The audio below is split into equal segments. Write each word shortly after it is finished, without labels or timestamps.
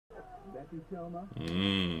Hi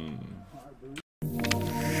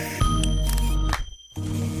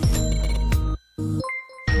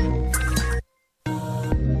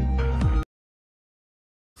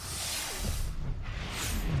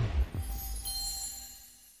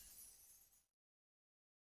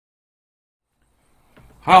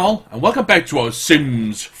all, and welcome back to our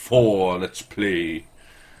Sims 4 Let's Play.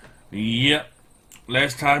 Yeah,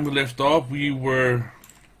 last time we left off, we were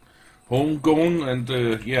homegoing and,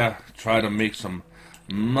 yeah, try to make some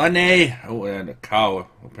money. Oh, and a cow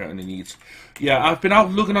apparently needs. Yeah, I've been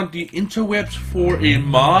out looking on the interwebs for a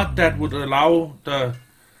mod that would allow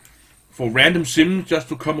for random Sims just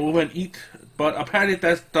to come over and eat, but apparently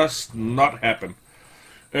that does not happen.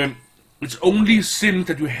 It's only Sims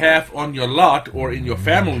that you have on your lot or in your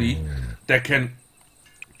family that can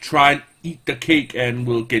try and eat the cake and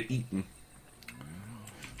will get eaten.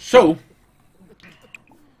 So,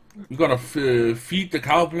 we're gonna feed the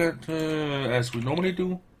Cowplant as we normally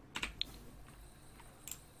do.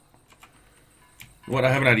 What?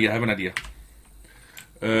 I have an idea.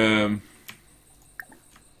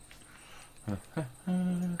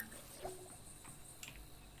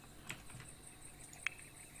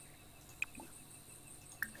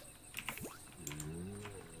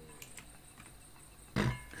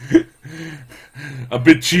 A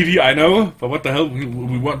bit cheaty, I know, but what the hell? We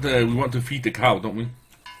want to feed the cow, don't we?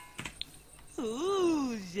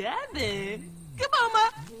 Ooh, yummy! Come on, ma.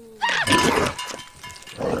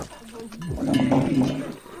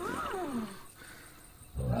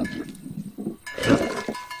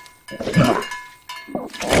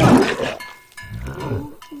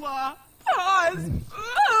 Pause.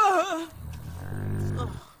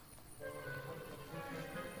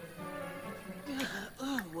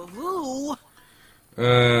 Whoa.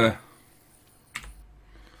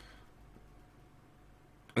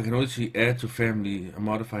 I can only see add to family, a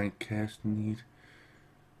modifying cast need,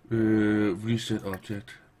 reset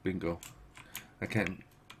object, bingo. I can't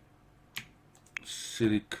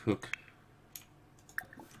silly cook.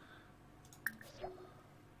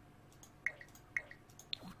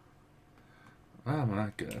 Oh my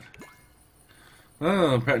god.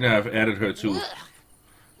 Oh, apparently I've added her to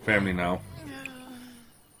family now.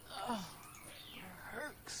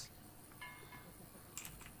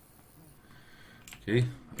 Okay,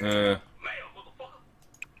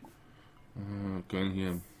 going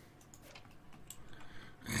here.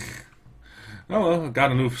 Oh well, I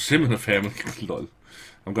got a new sim in the family. Lol.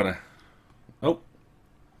 I'm gonna. Oh,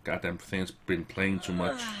 goddamn thing's been playing too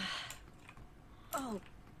much.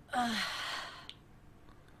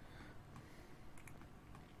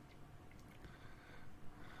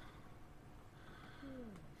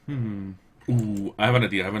 Ooh, I have an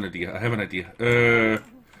idea.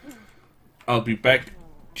 I'll be back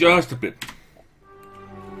just a bit.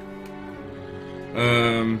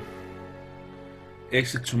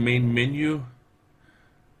 Exit to main menu.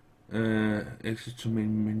 Exit to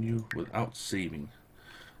main menu without saving.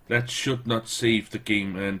 That should not save the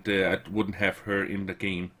game, and I wouldn't have her in the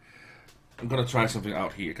game. I'm gonna try something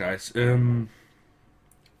out here, guys. Let me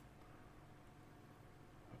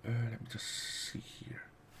just see here.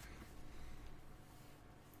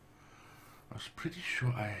 I was pretty sure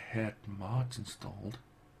I had mods installed.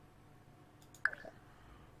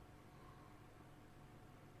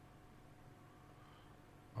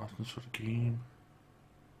 Options for the game.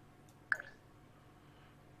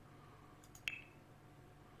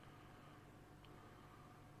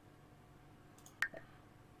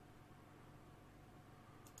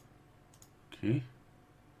 Okay.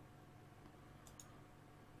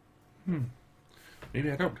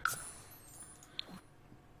 Maybe I don't.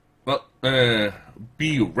 Well,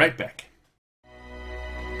 be right back.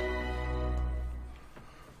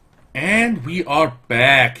 And we are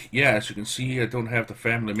back. Yeah, as you can see, I don't have the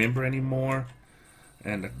family member anymore.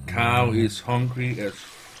 And the cow is hungry as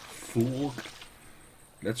fool.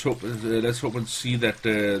 Let's hope and see that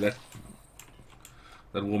that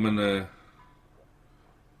woman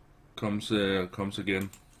comes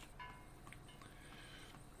again.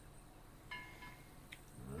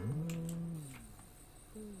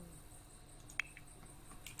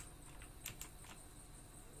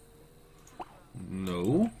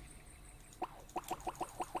 No.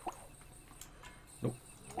 Nope.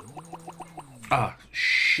 Ah,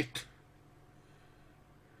 shit.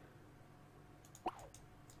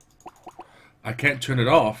 I can't turn it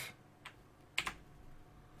off.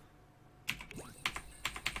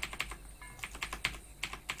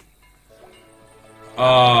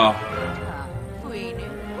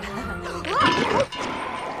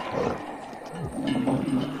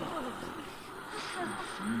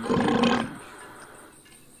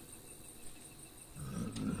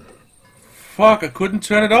 Fuck, I couldn't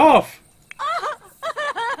turn it off.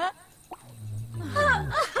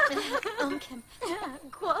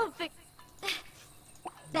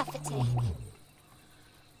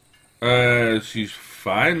 She's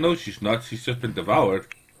fine. No, she's not. She's just been devoured.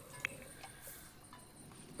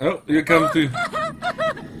 Oh, here comes the...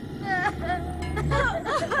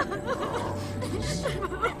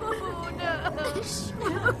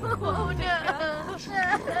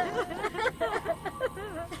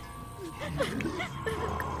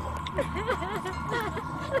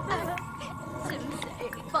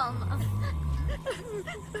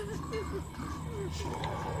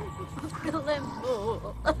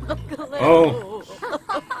 Oh.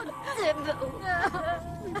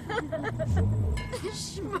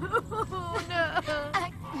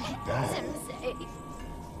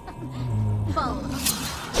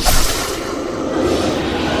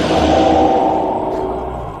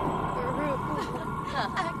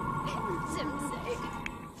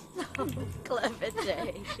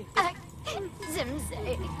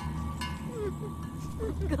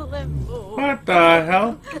 What the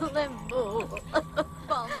hell?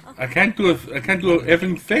 I can't do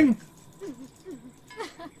everything.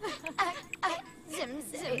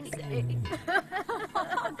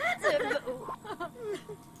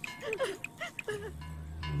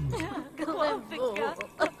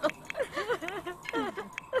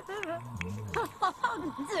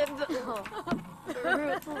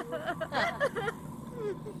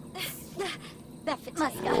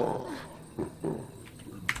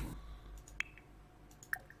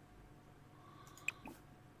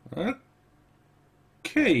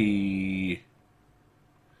 Okay.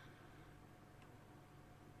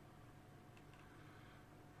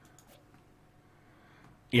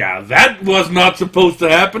 Yeah, that was not supposed to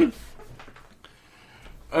happen.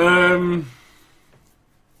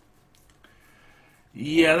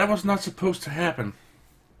 Yeah, that was not supposed to happen.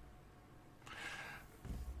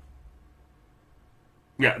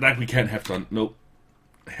 Yeah, that we can't have done. Nope.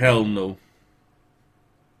 Hell no.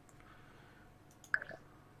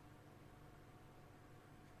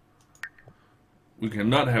 We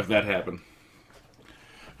cannot have that happen.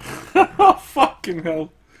 Oh, fucking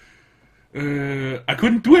hell. I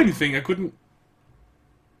couldn't do anything. I couldn't...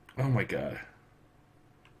 Oh my god.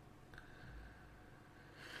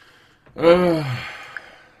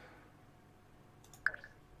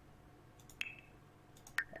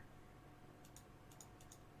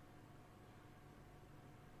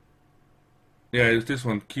 Yeah, it's this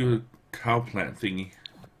one. Cute Cowplant thingy.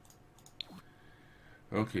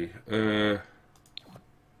 Okay, let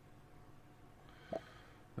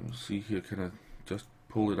me see here. Can I just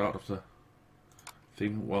pull it out of the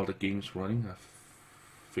thing while the game's running? I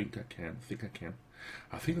think I can. I think I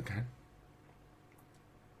can.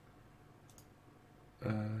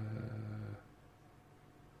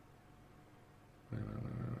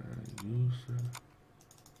 User.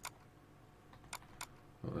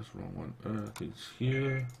 Oh, that's the wrong one. I think it's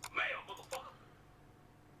here.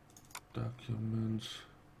 Documents.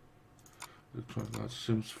 Electronic mods.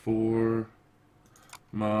 Sims 4.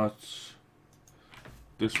 Mods.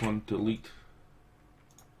 This one, delete.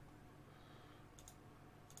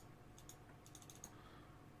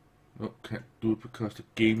 Oh, can't do it because the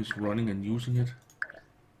game is running and using it.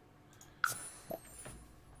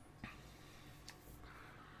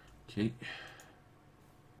 Okay.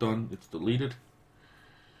 Done. It's deleted.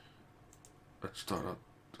 Let's start up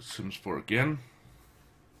the Sims 4 again.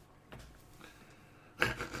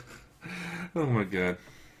 Oh my god.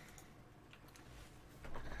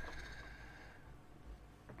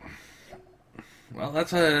 Well,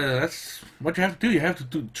 that's what you have to do. You have to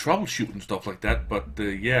do troubleshoot and stuff like that. But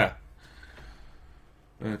yeah,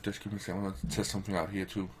 just give me a second. I want to test something out here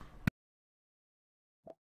too.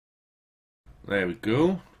 There we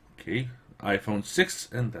go. Okay, iPhone 6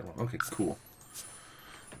 and that one. Okay, cool.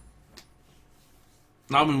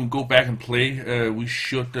 Now we will go back and play. We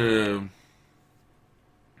should.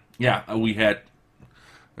 Yeah, we had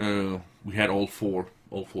all four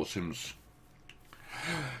Sims.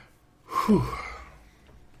 Whew.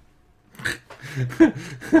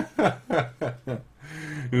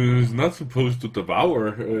 It was not supposed to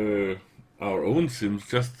devour our own Sims,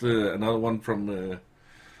 just another one from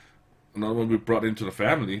another one we brought into the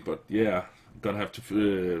family. But yeah, gonna have to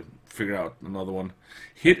figure out another one.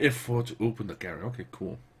 Hit F4 to open the gallery. Okay,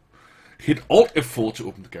 cool. Hit Alt F4 to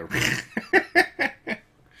open the gallery.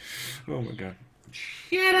 Oh my god.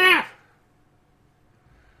 Shut up!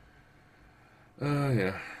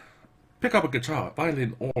 Yeah. Pick up a guitar,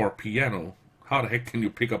 violin, or piano. How the heck can you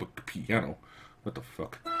pick up a piano? What the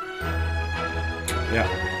fuck? Yeah.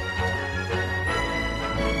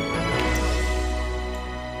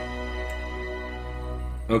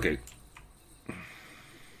 Okay.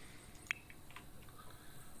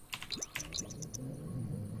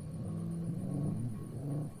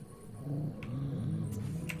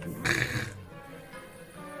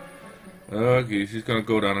 Okay, she's gonna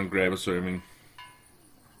go down and grab a swimming.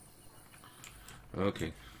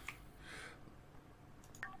 Okay.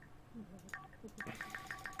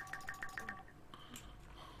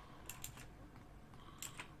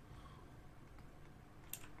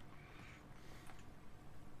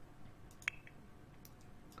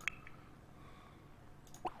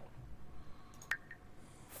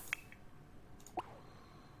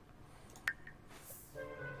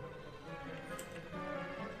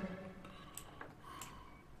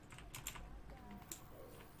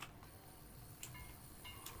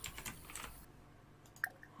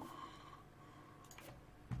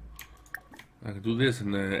 I can do this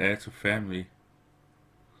and add to family.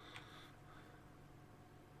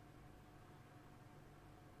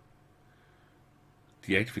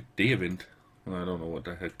 Deactivate day event. I don't know what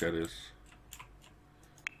the heck that is.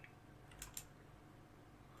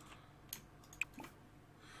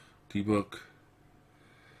 Debug.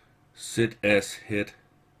 Sit as hit.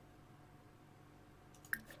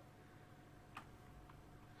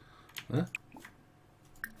 Huh?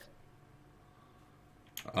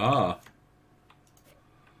 Ah.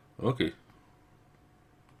 Okay.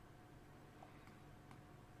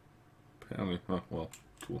 Apparently. Oh, well,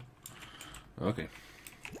 cool. Okay.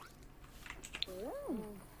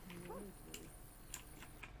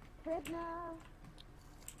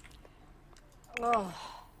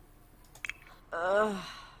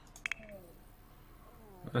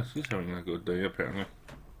 She's having a good day, apparently.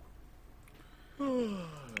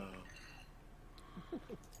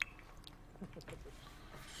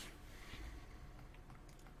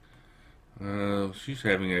 She's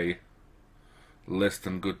having a less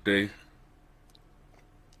than good day.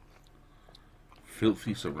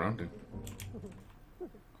 Filthy surrounding.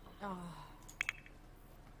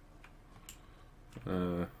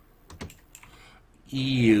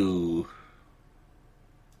 Ew.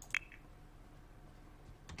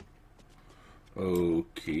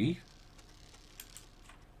 Okay.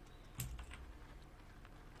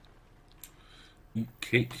 Eat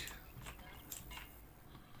cake.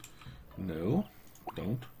 No,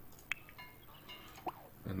 don't.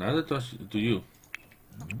 And neither do you.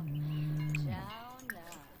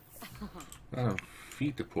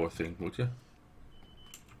 Feed the poor thing, would you?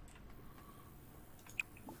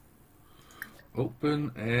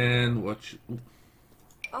 Open and watch. Ooh.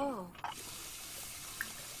 Oh.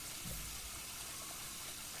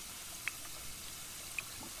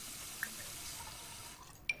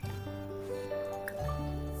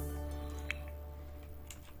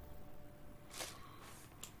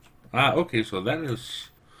 Ah, okay, so that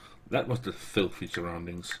was the filthy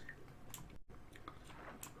surroundings.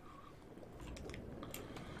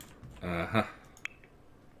 Uh-huh.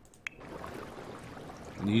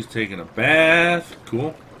 And he's taking a bath.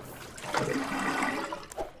 Cool.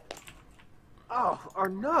 Oh, our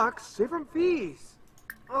Nux, save from fees.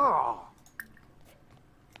 Oh.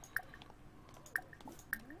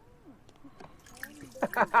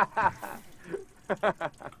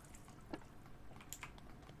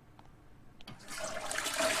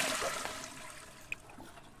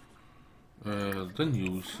 Then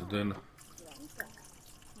use, then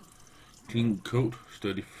clean coat,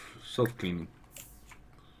 study self-cleaning.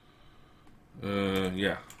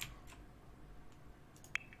 Yeah.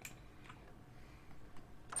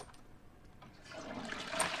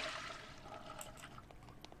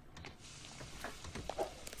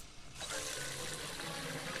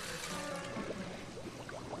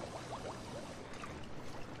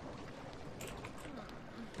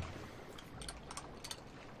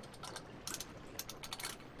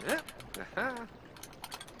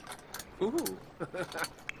 Ooh.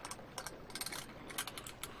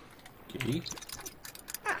 Okay.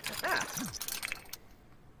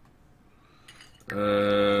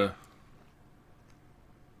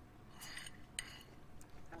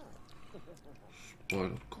 Well,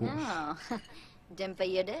 of course. Oh, didn't pay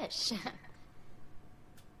your dish.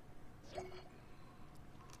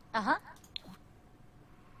 Uh-huh.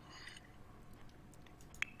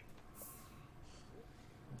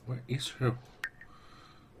 Where is her?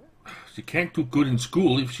 She can't do good in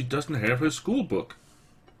school if she doesn't have her school book.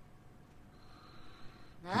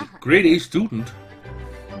 She's a grade A student,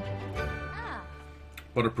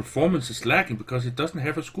 but her performance is lacking because it doesn't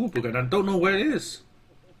have her school book, and I don't know where it is.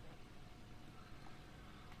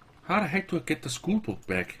 How the heck do I get the school book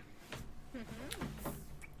back?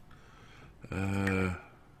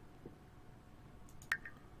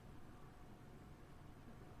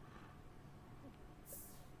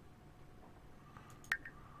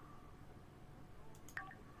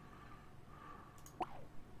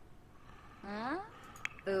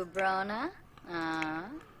 Ubrona?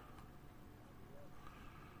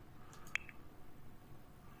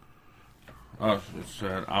 Oh, it's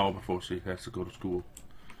an hour before she has to go to school.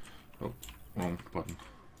 Oh, wrong button.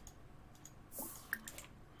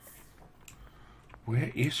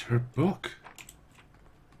 Where is her book?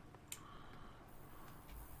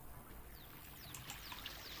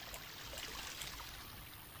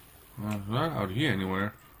 Well, it's not out here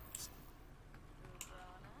anywhere.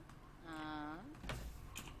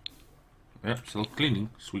 Yep, still cleaning.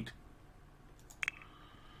 Sweet.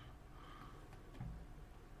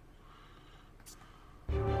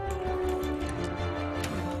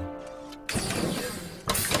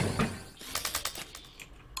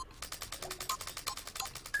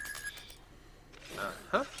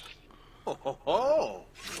 Huh? Ho ho ho!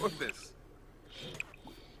 What's this?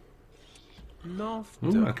 No.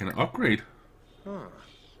 Ooh, I can upgrade. Huh.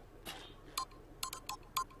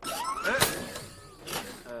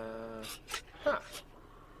 Huh.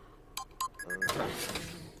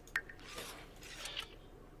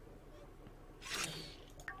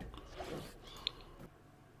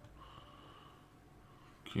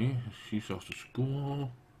 Okay, she's off to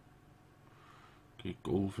school. Okay,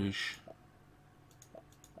 goldfish.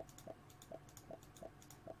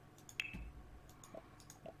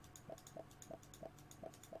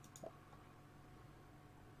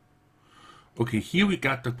 Okay, here we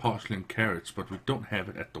got the parsley and carrots, but we don't have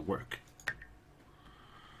it at the work.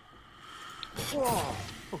 Whoa!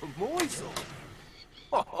 Moisel!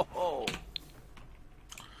 Ho ho ho!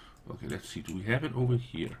 Okay, let's see. Do we have it over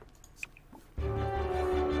here?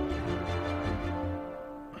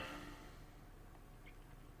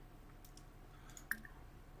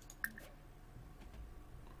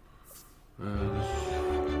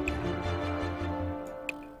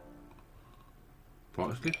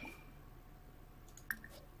 Parsley?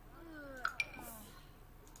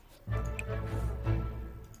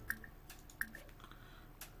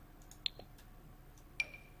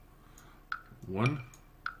 One,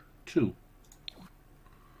 two.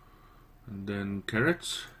 And then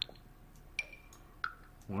carrots.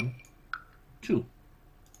 One, two.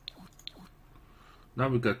 Now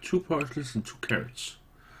we got 2 parsleys and 2 carrots.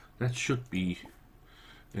 That should be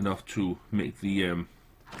enough to make the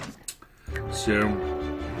serum.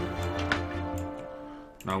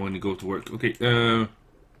 Now when you go to work. Okay,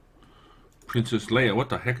 Princess Leia, what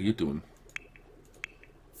the heck are you doing?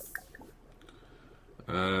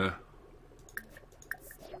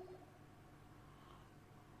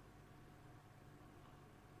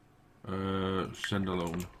 Send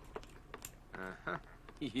alone.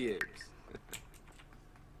 Yes.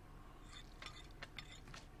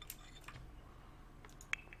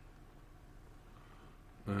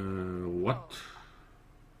 What?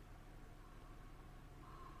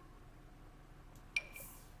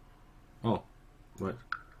 Oh, what?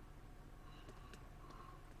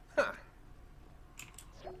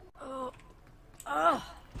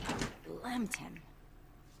 Lambton.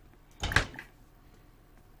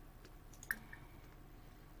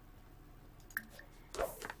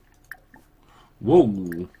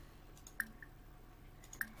 Whoa.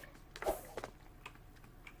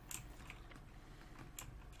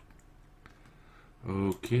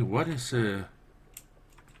 Okay, what is I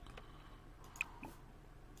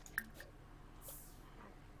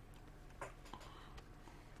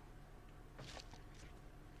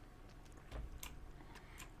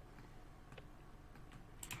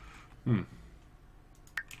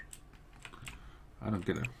don't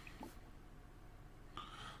get it.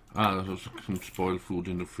 Ah, there's also some spoiled food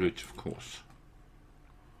in the fridge, of course.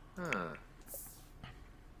 Huh.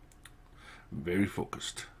 Very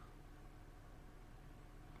focused.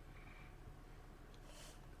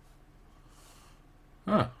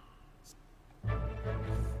 Ah.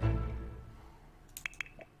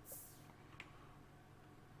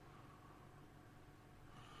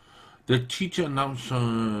 The teacher announced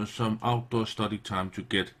some outdoor study time to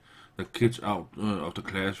get the kids out of the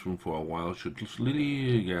classroom for a while. Should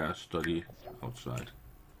Lily, yeah, study outside.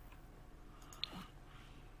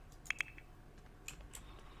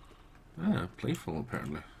 Ah, playful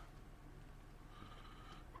apparently.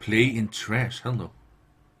 Play in trash. Hello.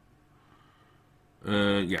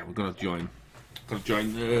 Yeah, we're gonna join.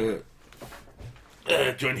 Join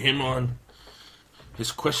him on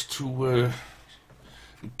his quest to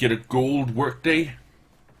get a gold workday.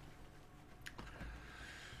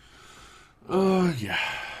 Yeah.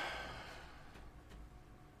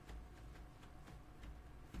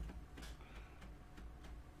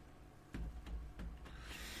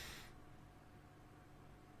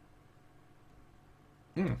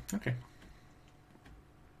 Okay.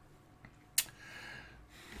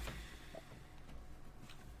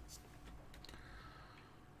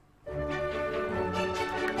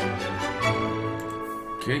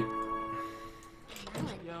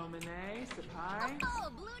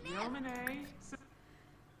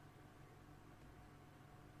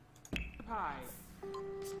 pie.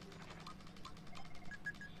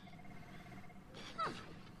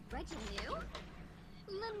 Reggie knew?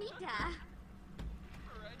 Lamita.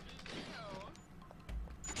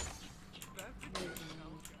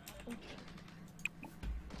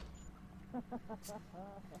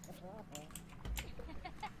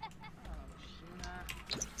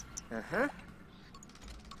 Uh-huh.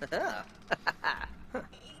 Oh,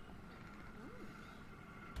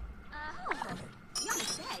 yummy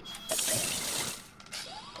veg.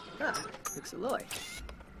 Looks alloy.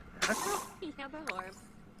 Yeah, behorm.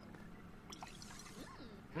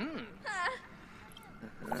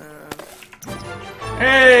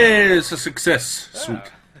 Hey, it's a success.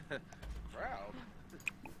 Sweet. Proud.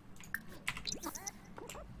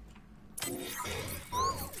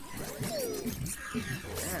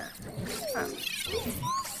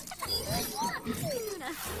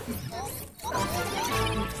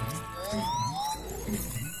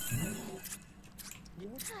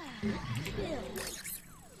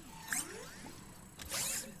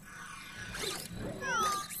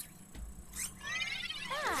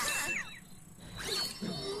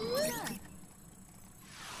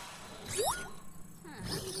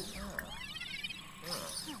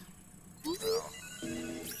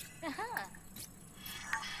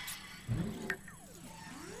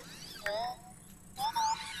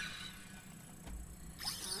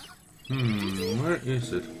 Where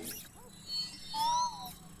is it?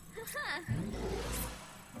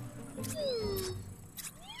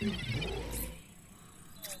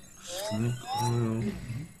 Snake oil.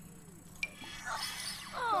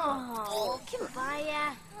 Oh, Kimbaya.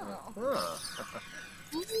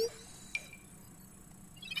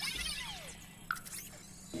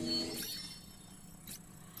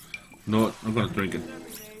 No, I'm gonna drink it.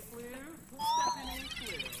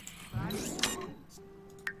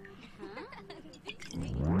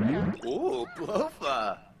 Oh,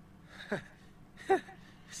 Blofa.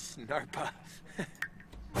 Snarpa.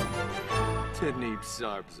 Didn't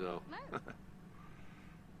Sarpzo.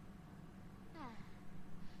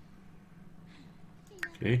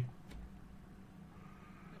 Okay.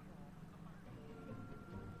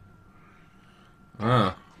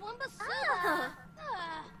 Ah.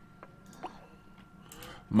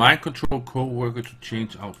 Mind control co-worker to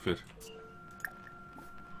change outfit.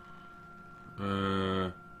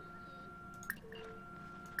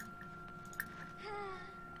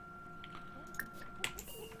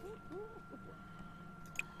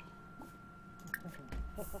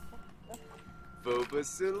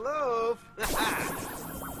 Bobasilov.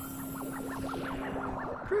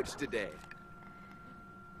 Crooch today.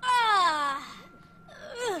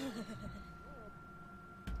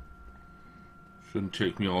 Shouldn't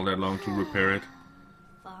take me all that long to repair it.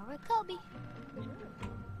 Farakobi.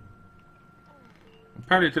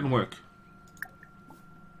 Apparently it didn't work.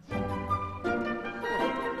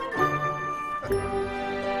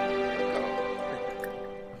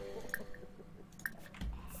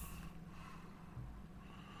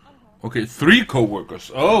 Okay, 3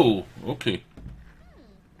 co-workers. Oh, okay.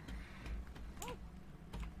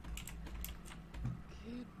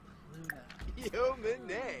 Yo,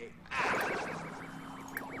 Mene.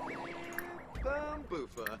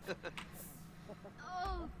 Bumbufa.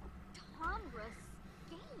 Oh, Tombrus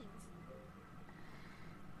Gaines.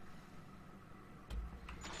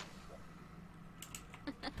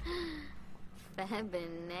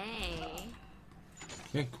 Febine.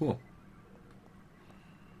 Yeah, cool.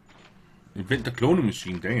 Invent the cloning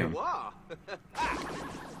machine, damn. Wow.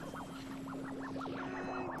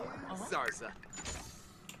 Sarsa.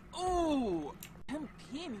 Ooh,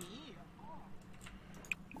 Pimpini.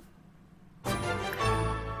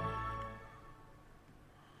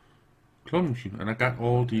 Cloning machine, and I got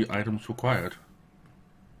all the items required.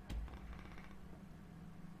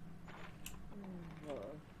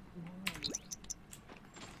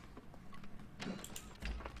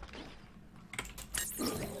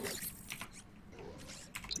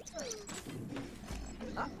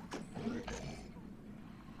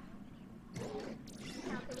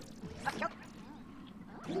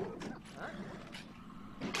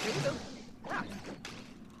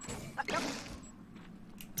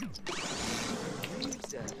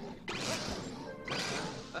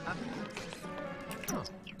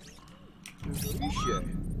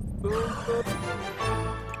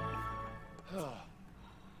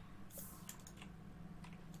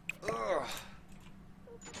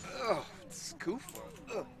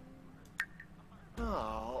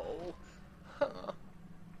 Oh.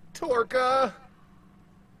 Torka.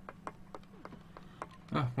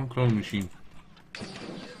 Ah, one cloning machine.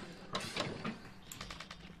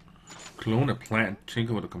 Clone a plant,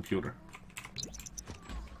 tinker with a computer.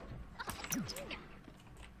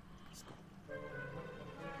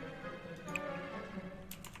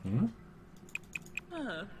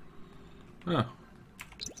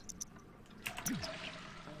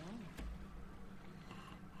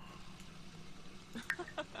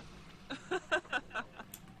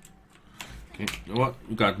 Okay, you know what?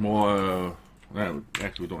 We got more. Well,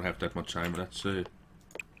 actually, we don't have that much time. Let's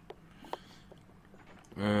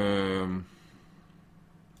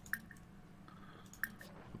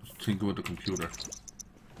tinker with the computer.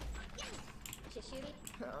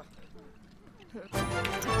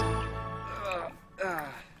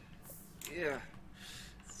 Yeah.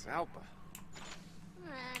 Salpa.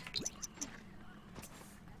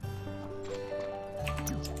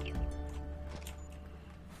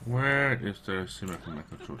 Where is the symmetrical my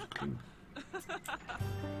controls clean?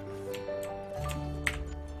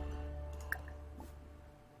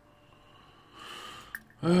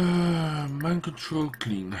 Mind control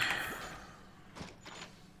clean.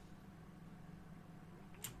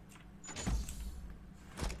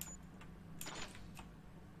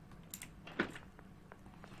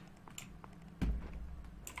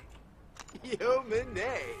 Yo,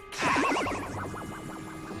 Minay.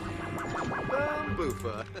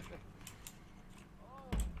 Boofa.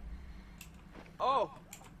 Oh.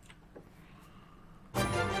 Oh,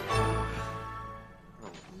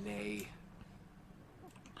 nay.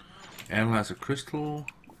 Analyze a crystal.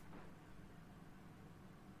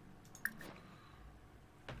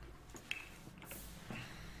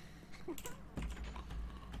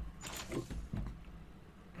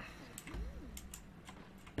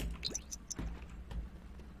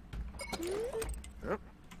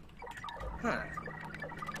 Huh.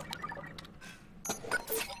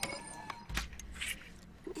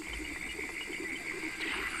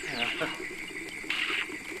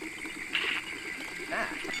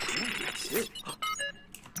 That's it.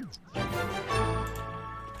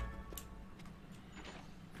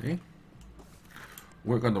 Okay.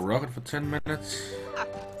 Work on the rocket for 10 minutes.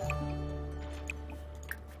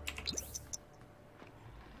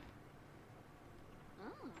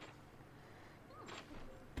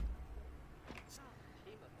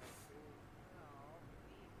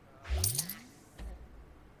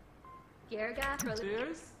 Gerga,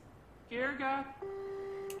 Cheers. Gerga.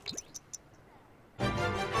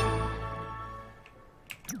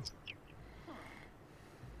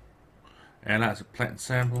 Analyze a plant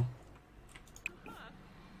sample.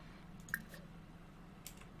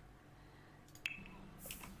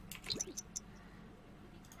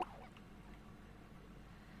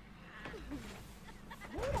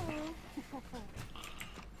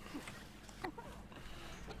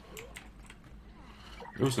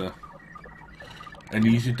 It was an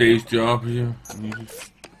easy day's job here.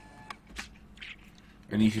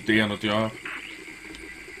 An easy day on the job.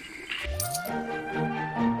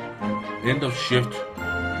 End of shift.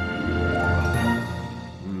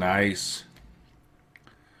 Nice.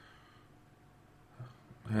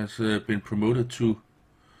 Has been promoted to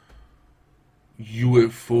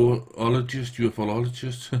ufologist.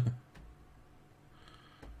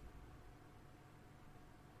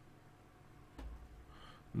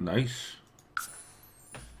 Nice.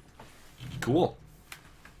 Cool.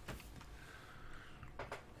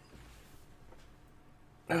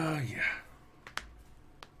 Yeah.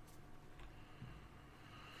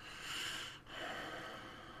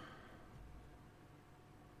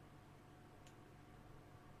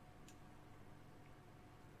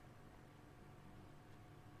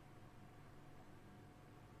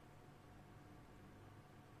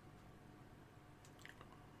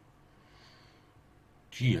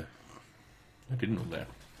 Gee, I didn't know that.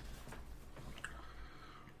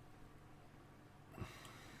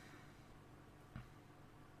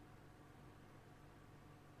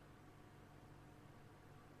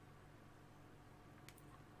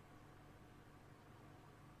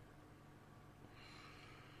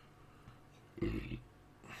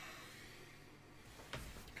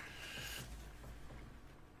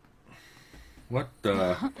 What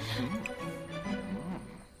the?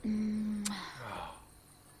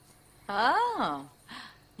 Oh,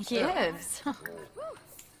 Gibbs.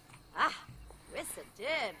 Ah, Rissa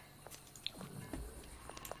did.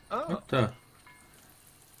 What the?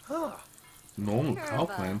 Huh. Normal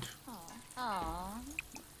Cowplant. Oh.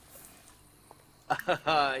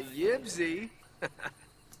 Yibsy.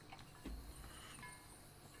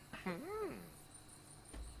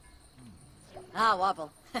 Ah,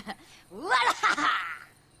 wobble.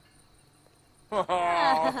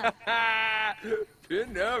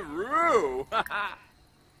 Pinaroo.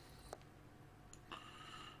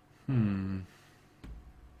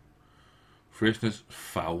 Freshness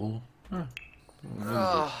foul. Huh.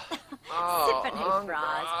 Sippany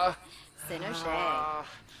frost. Sinoshe.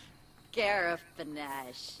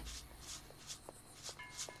 Garifanash.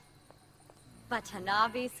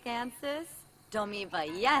 Batanavi scansis. Domi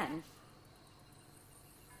vayen.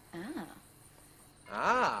 Ah.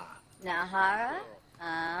 Ah, Nahara?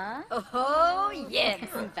 Oh, yes.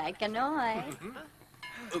 Bakanoi.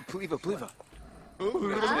 Pliva, pliva. Oh,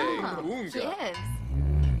 Gibbs.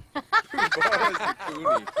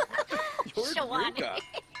 Shawani.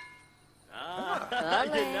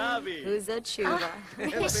 Yanabi. Who's a chuba?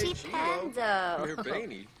 Fishy pando.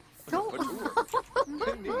 Urbani. Oh,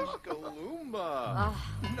 Manish Galumba.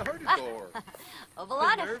 Nardador.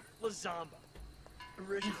 Ovalada. Lazamba.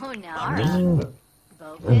 Oh, Nara.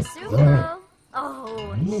 Bopisuko.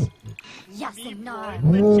 Oh, Yasanar.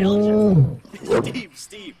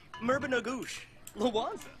 Steve. Merbanagoosh.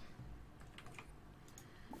 Lawanza.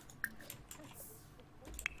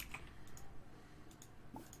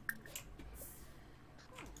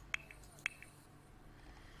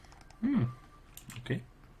 Okay.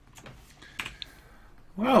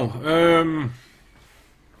 Well,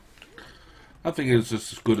 I think it's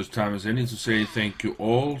just as good as time as any to say thank you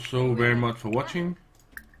all so very much for watching.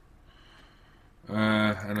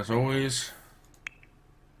 And as always,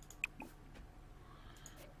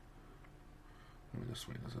 let me just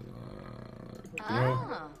wait.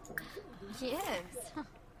 Oh, Gibbs.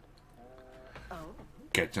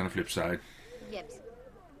 Catch on the flip side. Gibbs.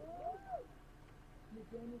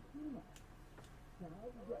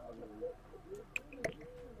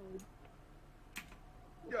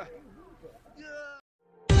 Yeah.